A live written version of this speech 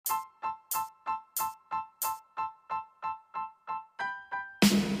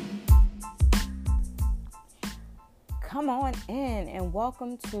Come on in and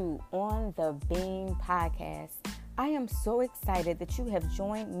welcome to On the Beam podcast. I am so excited that you have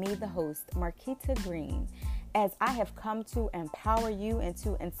joined me, the host, Marquita Green, as I have come to empower you and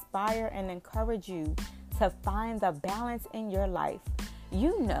to inspire and encourage you to find the balance in your life.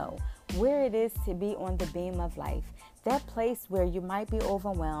 You know where it is to be on the beam of life, that place where you might be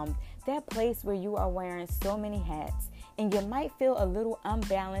overwhelmed, that place where you are wearing so many hats, and you might feel a little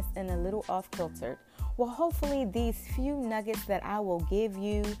unbalanced and a little off-kiltered. Well, hopefully these few nuggets that I will give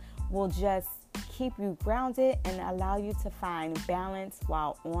you will just keep you grounded and allow you to find balance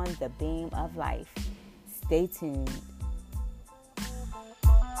while on the beam of life. Stay tuned.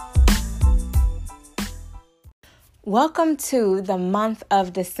 Welcome to the month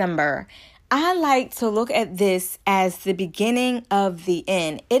of December. I like to look at this as the beginning of the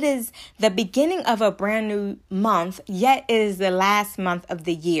end. It is the beginning of a brand new month, yet it is the last month of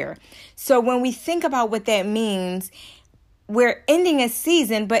the year. So when we think about what that means, we're ending a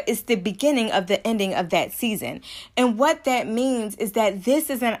season, but it's the beginning of the ending of that season. And what that means is that this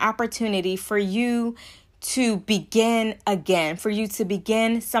is an opportunity for you to begin again, for you to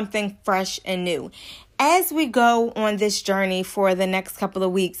begin something fresh and new. As we go on this journey for the next couple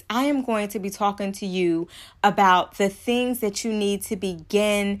of weeks, I am going to be talking to you about the things that you need to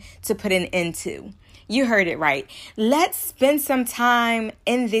begin to put an end to. You heard it right. Let's spend some time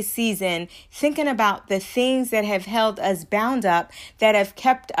in this season thinking about the things that have held us bound up, that have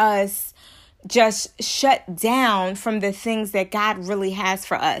kept us just shut down from the things that God really has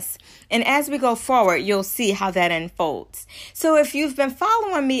for us. And as we go forward, you'll see how that unfolds. So if you've been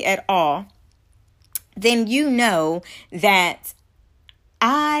following me at all, then you know that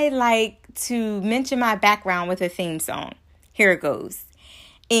I like to mention my background with a theme song. Here it goes.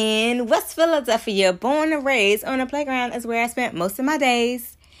 In West Philadelphia, born and raised on a playground is where I spent most of my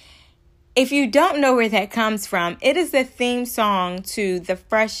days. If you don't know where that comes from, it is the theme song to The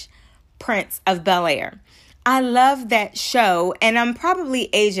Fresh Prince of Bel-Air. I love that show, and I'm probably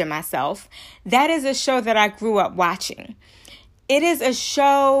aging myself. That is a show that I grew up watching. It is a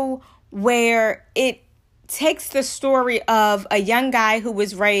show where it takes the story of a young guy who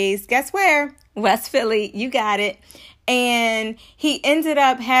was raised, guess where? West Philly, you got it. And he ended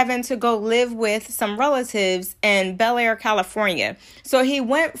up having to go live with some relatives in Bel Air, California. So he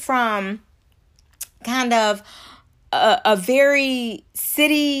went from kind of a very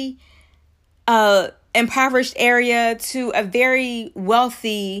city, impoverished area to a very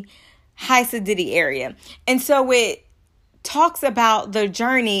wealthy, high sedity area. And so it talks about the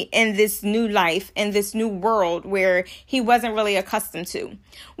journey in this new life, in this new world where he wasn't really accustomed to.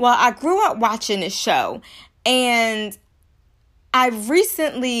 Well, I grew up watching this show, and I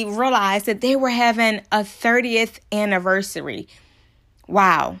recently realized that they were having a 30th anniversary.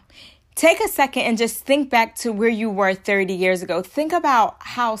 Wow. Take a second and just think back to where you were 30 years ago. Think about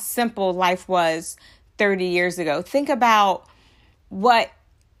how simple life was 30 years ago. Think about what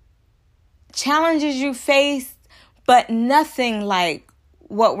challenges you faced, but nothing like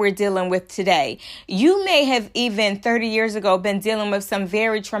what we're dealing with today. You may have even 30 years ago been dealing with some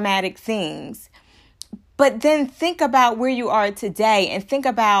very traumatic things, but then think about where you are today and think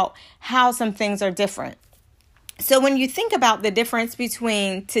about how some things are different. So when you think about the difference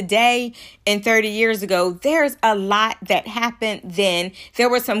between today and 30 years ago, there's a lot that happened then. There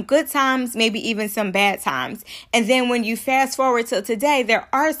were some good times, maybe even some bad times. And then when you fast forward to today, there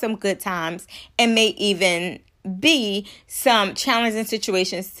are some good times and may even be some challenging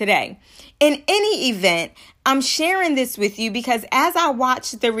situations today. In any event, I'm sharing this with you because as I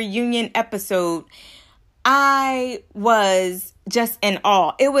watched the reunion episode, I was just in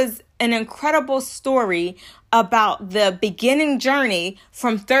awe. It was an incredible story about the beginning journey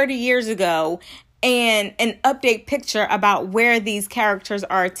from 30 years ago and an update picture about where these characters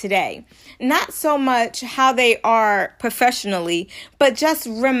are today. Not so much how they are professionally, but just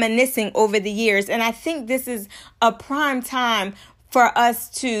reminiscing over the years. And I think this is a prime time for us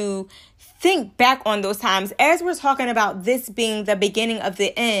to think back on those times. As we're talking about this being the beginning of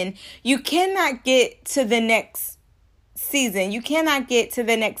the end, you cannot get to the next season. You cannot get to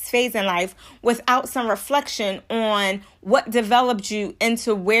the next phase in life without some reflection on what developed you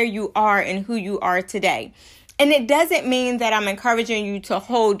into where you are and who you are today. And it doesn't mean that I'm encouraging you to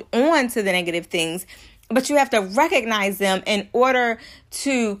hold on to the negative things, but you have to recognize them in order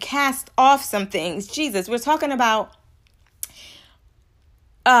to cast off some things. Jesus, we're talking about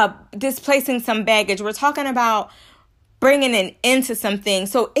displacing some baggage. We're talking about bringing an end to some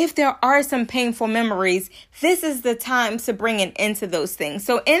things. So if there are some painful memories, this is the time to bring an end to those things.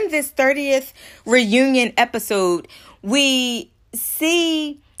 So in this 30th reunion episode, we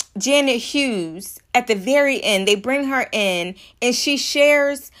see Janet Hughes, at the very end, they bring her in and she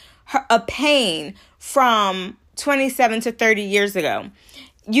shares a pain from 27 to 30 years ago.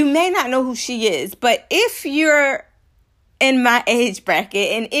 You may not know who she is, but if you're in my age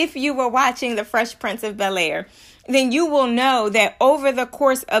bracket and if you were watching The Fresh Prince of Bel-Air, then you will know that over the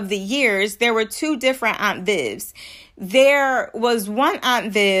course of the years, there were two different Aunt Vivs. There was one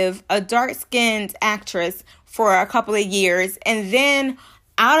Aunt Viv, a dark-skinned actress for a couple of years, and then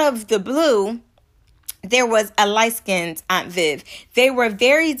out of the blue, there was a light-skinned Aunt Viv. They were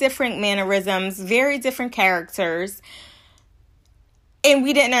very different mannerisms, very different characters, and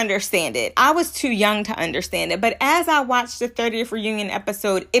we didn't understand it. I was too young to understand it. But as I watched the 30th reunion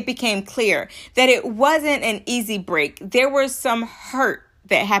episode, it became clear that it wasn't an easy break. There was some hurt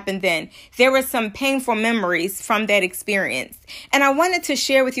that happened then. There were some painful memories from that experience. And I wanted to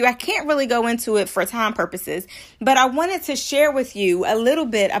share with you, I can't really go into it for time purposes, but I wanted to share with you a little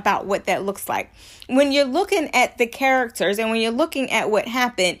bit about what that looks like. When you're looking at the characters and when you're looking at what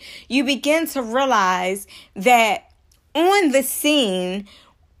happened, you begin to realize that on the scene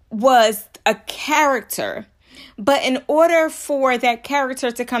was a character. But in order for that character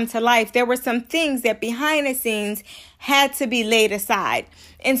to come to life, there were some things that behind the scenes had to be laid aside.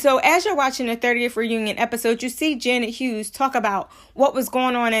 And so as you're watching the 30th reunion episode, you see Janet Hughes talk about what was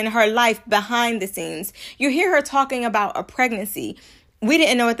going on in her life behind the scenes. You hear her talking about a pregnancy. We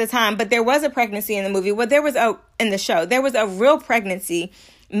didn't know at the time, but there was a pregnancy in the movie. Well, in the show, there was a real pregnancy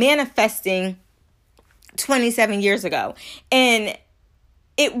manifesting 27 years ago. And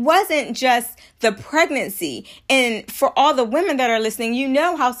it wasn't just the pregnancy. And for all the women that are listening, you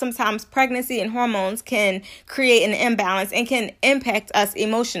know how sometimes pregnancy and hormones can create an imbalance and can impact us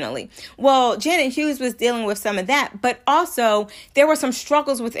emotionally. Well, Janet Hughes was dealing with some of that, but also there were some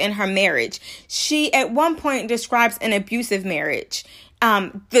struggles within her marriage. She at one point describes an abusive marriage.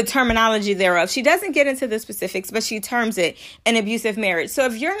 The terminology thereof. She doesn't get into the specifics, but she terms it an abusive marriage. So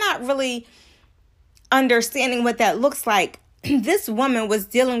if you're not really understanding what that looks like, this woman was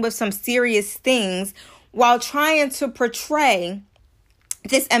dealing with some serious things while trying to portray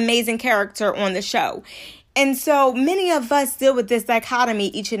this amazing character on the show. And so many of us deal with this dichotomy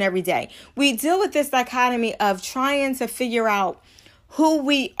each and every day. We deal with this dichotomy of trying to figure out who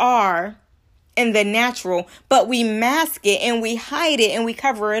we are in the natural, but we mask it and we hide it and we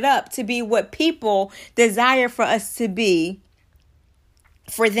cover it up to be what people desire for us to be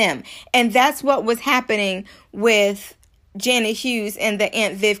for them. And that's what was happening with Janet Hughes and the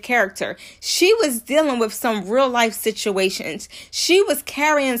Aunt Viv character. She was dealing with some real life situations. She was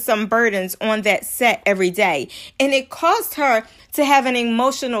carrying some burdens on that set every day. And it caused her to have an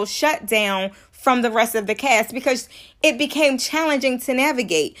emotional shutdown from the rest of the cast because it became challenging to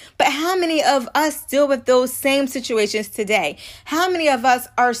navigate. But how many of us deal with those same situations today? How many of us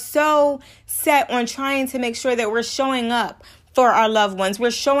are so set on trying to make sure that we're showing up for our loved ones?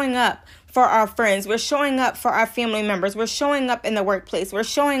 We're showing up for our friends. We're showing up for our family members. We're showing up in the workplace. We're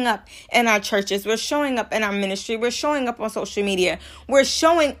showing up in our churches. We're showing up in our ministry. We're showing up on social media. We're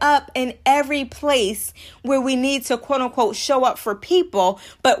showing up in every place where we need to, quote unquote, show up for people.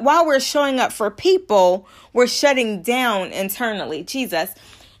 But while we're showing up for people, we're shutting down internally. Jesus.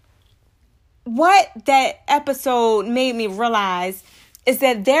 What that episode made me realize is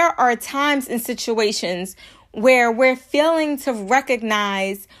that there are times and situations where we're failing to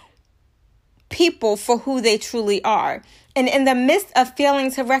recognize people for who they truly are. And in the midst of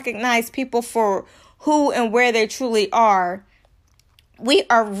failing to recognize people for who and where they truly are, we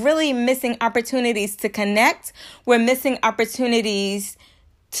are really missing opportunities to connect. We're missing opportunities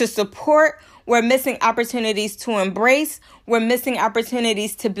to support. We're missing opportunities to embrace. We're missing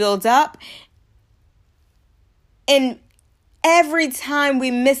opportunities to build up. And every time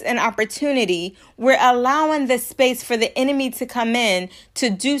we miss an opportunity, we're allowing the space for the enemy to come in to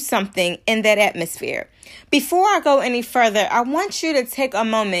do something in that atmosphere. Before I go any further, I want you to take a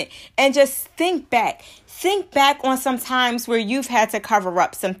moment and just think back. Think back on some times where you've had to cover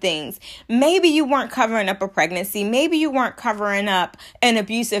up some things. Maybe you weren't covering up a pregnancy. Maybe you weren't covering up an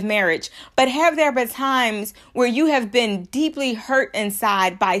abusive marriage. But have there been times where you have been deeply hurt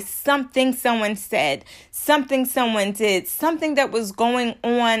inside by something someone said, something someone did, something that was going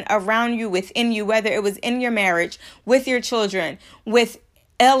on around you, within you, whether it was in your marriage, with your children, with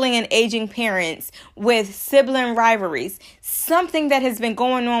ailing and aging parents, with sibling rivalries, something that has been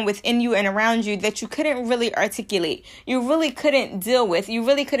going on within you and around you that you couldn't really articulate, you really couldn't deal with, you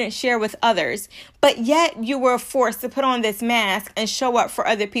really couldn't share with others, but yet you were forced to put on this mask and show up for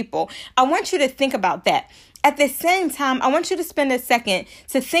other people. I want you to think about that. At the same time, I want you to spend a second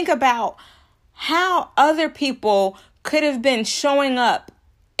to think about how other people could have been showing up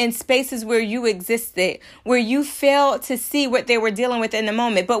in spaces where you existed, where you failed to see what they were dealing with in the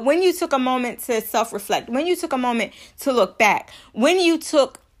moment. But when you took a moment to self-reflect, when you took a moment to look back, when you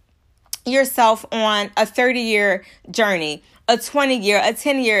took yourself on a 30-year journey, a 20-year, a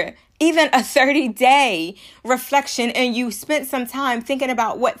 10-year, even a 30-day reflection, and you spent some time thinking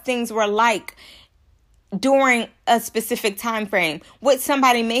about what things were like during a specific time frame, what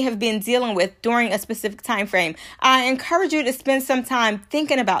somebody may have been dealing with during a specific time frame, I encourage you to spend some time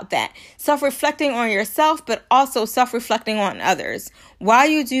thinking about that, self-reflecting on yourself, but also self-reflecting on others. While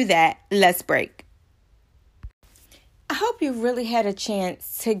you do that, let's break. I hope you really had a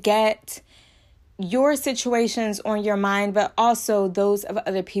chance to get your situations on your mind, but also those of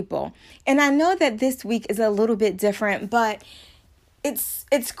other people. And I know that this week is a little bit different, but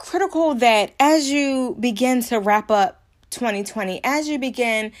it's critical that as you begin to wrap up 2020, as you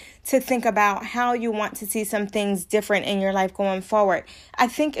begin to think about how you want to see some things different in your life going forward, I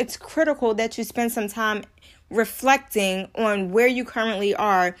think it's critical that you spend some time reflecting on where you currently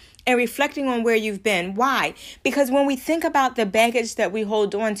are and reflecting on where you've been. Why? Because when we think about the baggage that we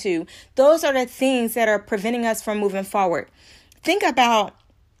hold on to, those are the things that are preventing us from moving forward. Think about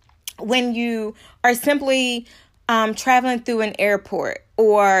when you are simply traveling through an airport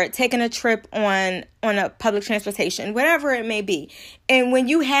or taking a trip on a public transportation, whatever it may be. And when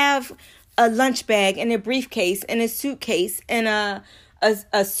you have a lunch bag and a briefcase and a suitcase and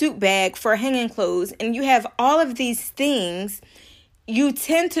a suit bag for hanging clothes, and you have all of these things, you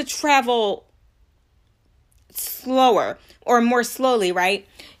tend to travel slower or more slowly, right?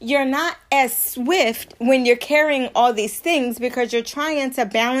 You're not as swift when you're carrying all these things because you're trying to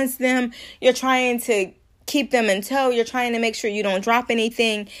balance them. You're trying to keep them in tow. You're trying to make sure you don't drop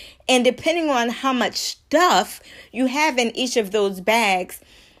anything. And depending on how much stuff you have in each of those bags,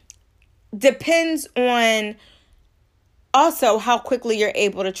 depends on also how quickly you're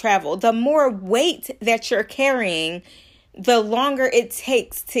able to travel. The more weight that you're carrying, the longer it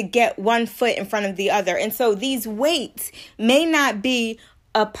takes to get one foot in front of the other. And so these weights may not be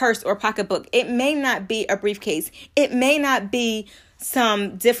a purse or pocketbook. It may not be a briefcase. It may not be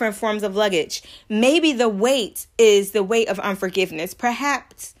some different forms of luggage. Maybe the weight is the weight of unforgiveness.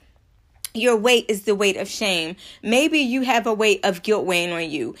 Perhaps your weight is the weight of shame. Maybe you have a weight of guilt weighing on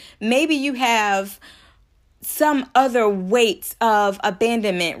you. Maybe you have some other weights of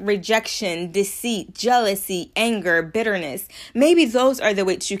abandonment, rejection, deceit, jealousy, anger, bitterness. Maybe those are the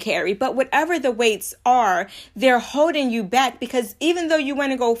weights you carry. But whatever the weights are, they're holding you back because even though you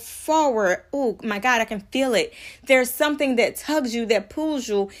want to go forward, oh my God, I can feel it. There's something that tugs you, that pulls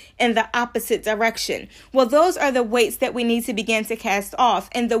you in the opposite direction. Well, those are the weights that we need to begin to cast off.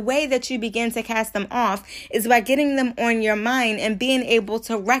 And the way that you begin to cast them off is by getting them on your mind and being able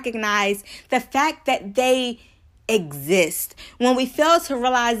to recognize the fact that they exist. When we fail to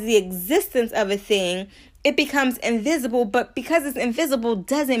realize the existence of a thing, it becomes invisible, but because it's invisible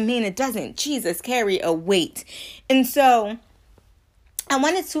doesn't mean it doesn't, carry a weight. And so I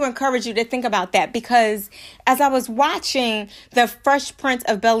wanted to encourage you to think about that because as I was watching the Fresh Prince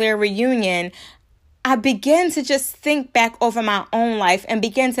of Bel-Air reunion, I began to just think back over my own life and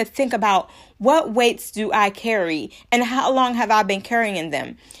begin to think about what weights do I carry and how long have I been carrying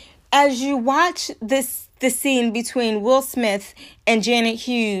them. As you watch the scene between Will Smith and Janet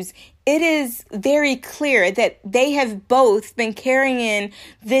Hughes, it is very clear that they have both been carrying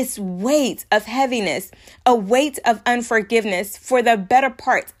this weight of heaviness, a weight of unforgiveness for the better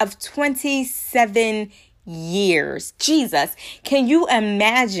part of 27 years. Jesus, can you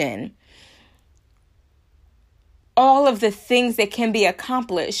imagine all of the things that can be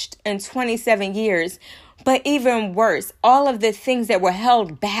accomplished in 27 years? But even worse, all of the things that were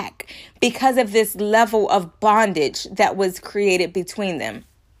held back because of this level of bondage that was created between them.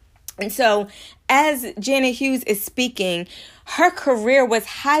 And so as Janet Hughes is speaking, her career was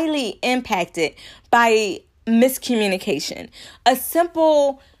highly impacted by miscommunication. A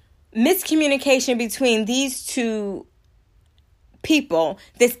simple miscommunication between these two people,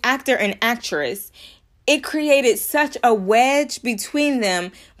 this actor and actress, it created such a wedge between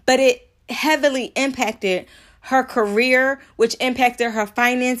them, but it heavily impacted her career, which impacted her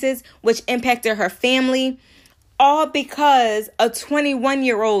finances, which impacted her family, all because a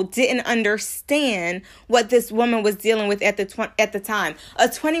 21-year-old didn't understand what this woman was dealing with at the time. A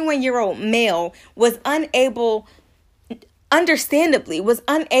 21-year-old male was understandably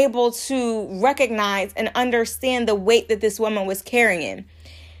unable to recognize and understand the weight that this woman was carrying.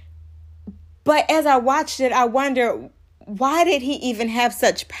 But as I watched it, I wonder, why did he even have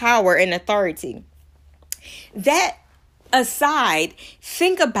such power and authority? That aside,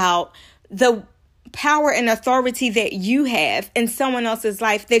 think about the power and authority that you have in someone else's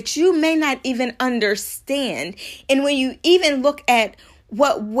life that you may not even understand. And when you even look at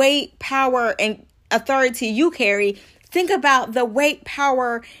what weight, power, and authority you carry, think about the weight,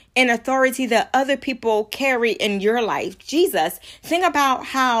 power, and authority that other people carry in your life. Jesus, think about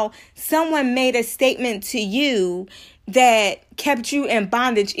how someone made a statement to you that kept you in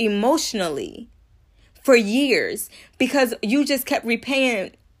bondage emotionally for years because you just kept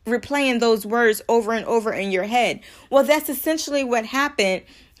replaying those words over and over in your head. Well, that's essentially what happened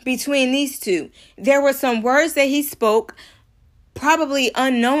between these two. There were some words that he spoke, probably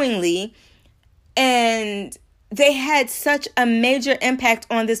unknowingly, and they had such a major impact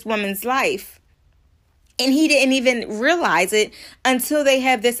on this woman's life. And he didn't even realize it until they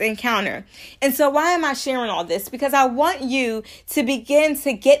have this encounter. And so why am I sharing all this? Because I want you to begin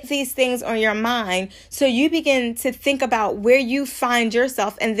to get these things on your mind so you begin to think about where you find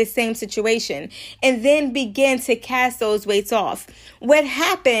yourself in the same situation and then begin to cast those weights off. What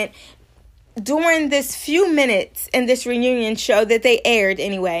happened during this few minutes in this reunion show that they aired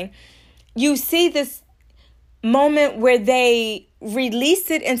anyway, you see this moment where they released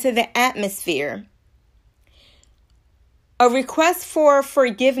it into the atmosphere. A request for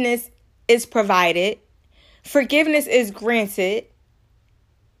forgiveness is provided. Forgiveness is granted.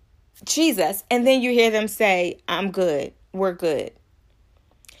 Jesus. And then you hear them say, I'm good. We're good.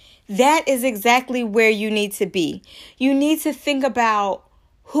 That is exactly where you need to be. You need to think about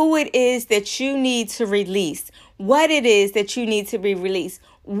who it is that you need to release, what it is that you need to be released,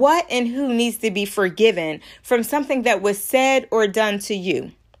 what and who needs to be forgiven from something that was said or done to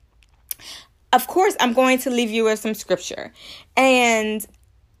you. Of course, I'm going to leave you with some scripture, and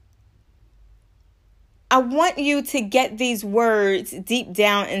I want you to get these words deep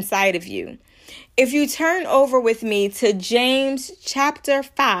down inside of you. If you turn over with me to James chapter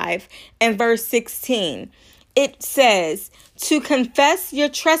 5 and verse 16, it says, to confess your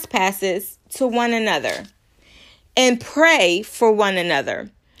trespasses to one another and pray for one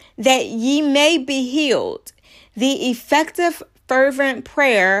another, that ye may be healed. The effective fervent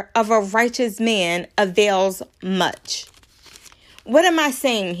prayer of a righteous man avails much. What am I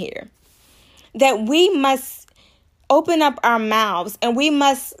saying here? That we must open up our mouths and we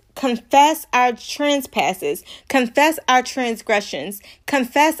must confess our trespasses, confess our transgressions,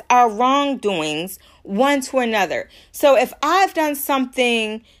 confess our wrongdoings one to another. So if I've done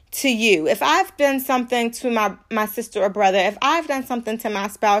something to you, if I've done something to my sister or brother, if I've done something to my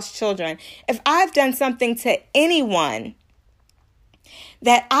spouse, children, if I've done something to anyone,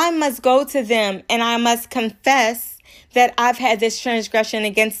 that I must go to them and I must confess that I've had this transgression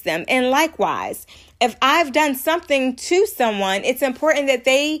against them. And likewise, if I've done something to someone, it's important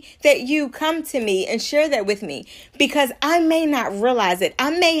that you come to me and share that with me, because I may not realize it.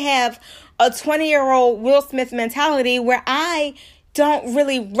 I may have a 20-year-old Will Smith mentality where I don't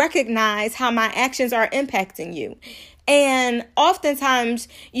really recognize how my actions are impacting you. And oftentimes,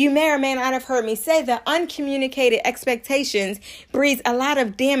 you may or may not have heard me say that uncommunicated expectations breeds a lot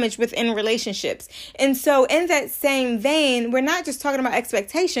of damage within relationships. And so in that same vein, we're not just talking about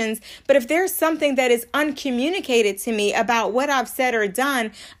expectations, but if there's something that is uncommunicated to me about what I've said or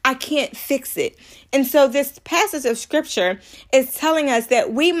done, I can't fix it. And so this passage of scripture is telling us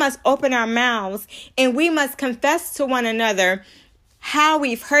that we must open our mouths and we must confess to one another how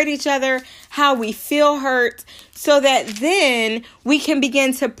we've hurt each other, how we feel hurt, so that then we can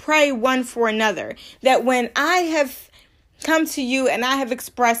begin to pray one for another. That when I have come to you and I have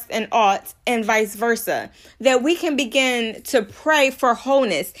expressed an ought and vice versa, that we can begin to pray for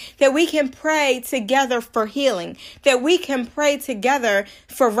wholeness, that we can pray together for healing, that we can pray together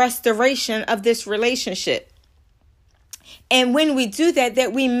for restoration of this relationship. And when we do that,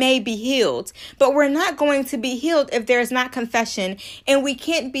 that we may be healed. But we're not going to be healed if there's not confession. And we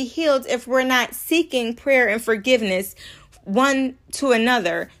can't be healed if we're not seeking prayer and forgiveness one to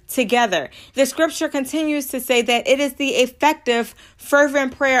another together. The scripture continues to say that it is the effective,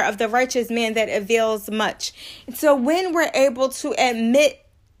 fervent prayer of the righteous man that avails much. So when we're able to admit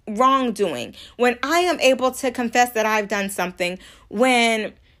wrongdoing, when I am able to confess that I've done something,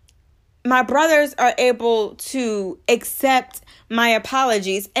 when my brothers are able to accept my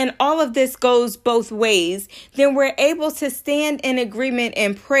apologies, and all of this goes both ways, then we're able to stand in agreement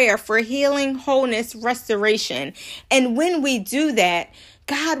in prayer for healing, wholeness, restoration. And when we do that,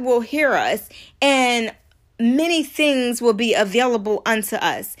 God will hear us and many things will be available unto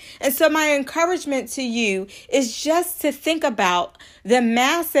us. And so my encouragement to you is just to think about the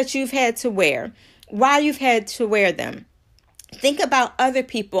masks that you've had to wear, why you've had to wear them. Think about other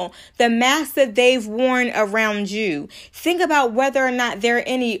people, the mask that they've worn around you. Think about whether or not there are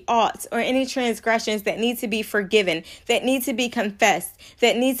any oughts or any transgressions that need to be forgiven, that need to be confessed,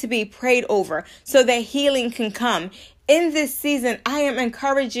 that need to be prayed over so that healing can come. In this season, I am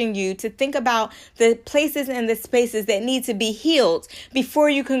encouraging you to think about the places and the spaces that need to be healed before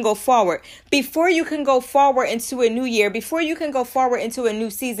you can go forward. Before you can go forward into a new year, before you can go forward into a new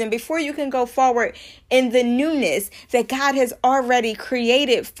season, before you can go forward in the newness that God has already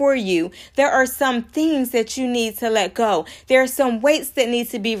created for you, there are some things that you need to let go. There are some weights that need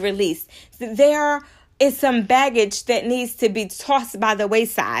to be released. There is some baggage that needs to be tossed by the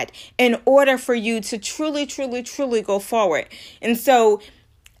wayside in order for you to truly, truly, truly go forward. And so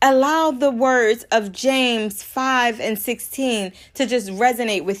allow the words of James 5:16 to just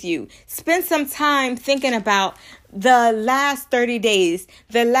resonate with you. Spend some time thinking about the last 30 days,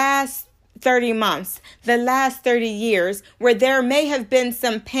 the last 30 months, the last 30 years, where there may have been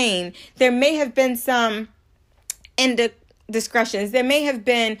some pain, there may have been some indiscretions, there may have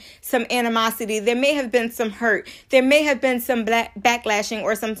been some animosity, there may have been some hurt, there may have been some backlashing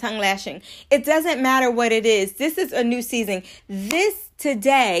or some tongue lashing. It doesn't matter what it is. This is a new season. This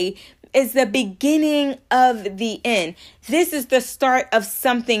today is the beginning of the end. This is the start of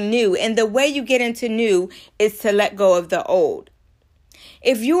something new. And the way you get into new is to let go of the old.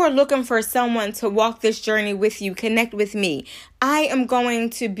 If you are looking for someone to walk this journey with you, connect with me. I am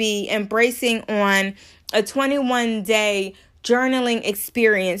going to be embracing on a 21-day journaling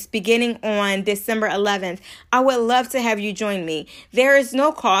experience beginning on December 11th. I would love to have you join me. There is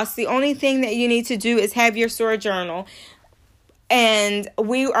no cost. The only thing that you need to do is have your story journal. And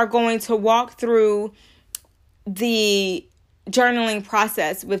we are going to walk through the journaling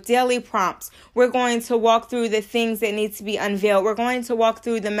process with daily prompts. We're going to walk through the things that need to be unveiled. We're going to walk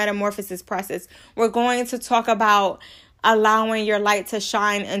through the metamorphosis process. We're going to talk about allowing your light to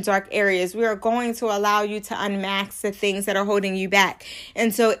shine in dark areas. We are going to allow you to unmask the things that are holding you back.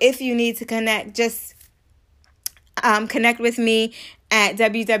 And so if you need to connect, just connect with me at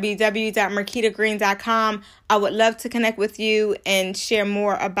www.marquitagreen.com. I would love to connect with you and share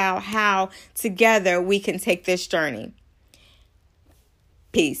more about how together we can take this journey.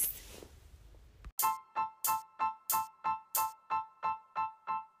 Peace.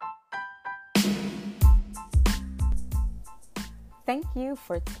 Thank you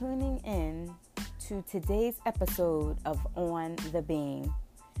for tuning in to today's episode of On the Beam.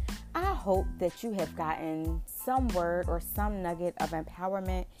 I hope that you have gotten some word or some nugget of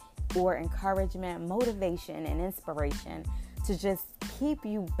empowerment or encouragement, motivation, and inspiration to just keep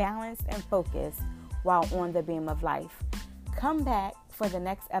you balanced and focused while on the beam of life. Come back for the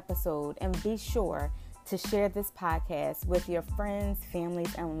next episode and be sure to share this podcast with your friends,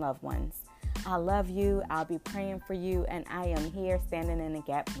 families, and loved ones. I love you. I'll be praying for you, and I am here standing in the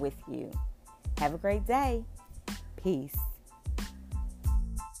gap with you. Have a great day. Peace.